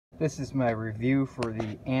This is my review for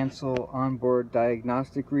the ANCEL onboard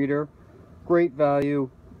diagnostic reader. Great value,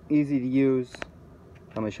 easy to use.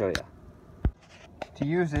 Let me show you. To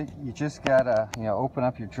use it, you just gotta open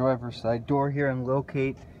up your driver's side door here and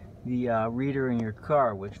locate the reader in your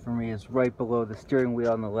car, which for me is right below the steering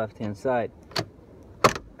wheel on the left hand side.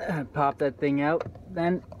 Pop that thing out,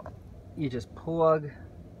 then you just plug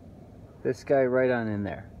this guy right on in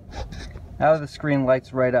there. Now the screen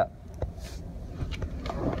lights right up.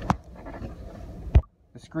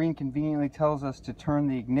 The screen conveniently tells us to turn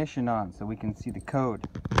the ignition on so we can see the code.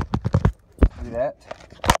 Do that.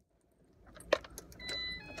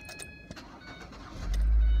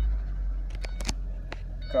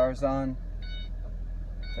 Car's on.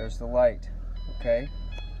 There's the light. Okay.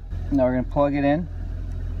 Now we're going to plug it in.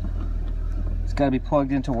 It's got to be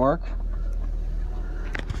plugged into work.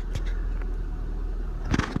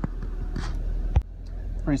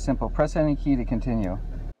 Pretty simple. Press any key to continue.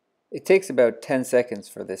 It takes about 10 seconds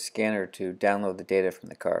for this scanner to download the data from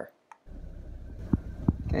the car.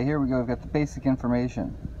 Okay, here we go. We've got the basic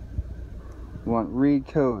information. We want read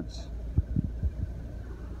codes.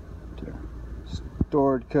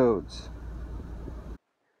 Stored codes.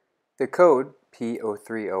 The code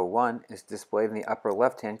P0301 is displayed in the upper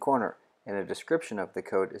left-hand corner, and a description of the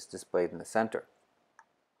code is displayed in the center.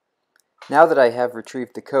 Now that I have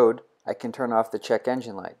retrieved the code, I can turn off the check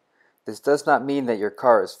engine light. This does not mean that your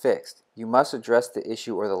car is fixed. You must address the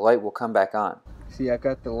issue or the light will come back on. See, I've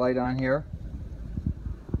got the light on here.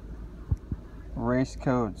 Erase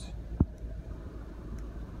codes.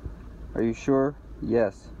 Are you sure?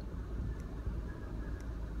 Yes.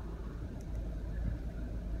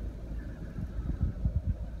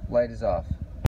 Light is off.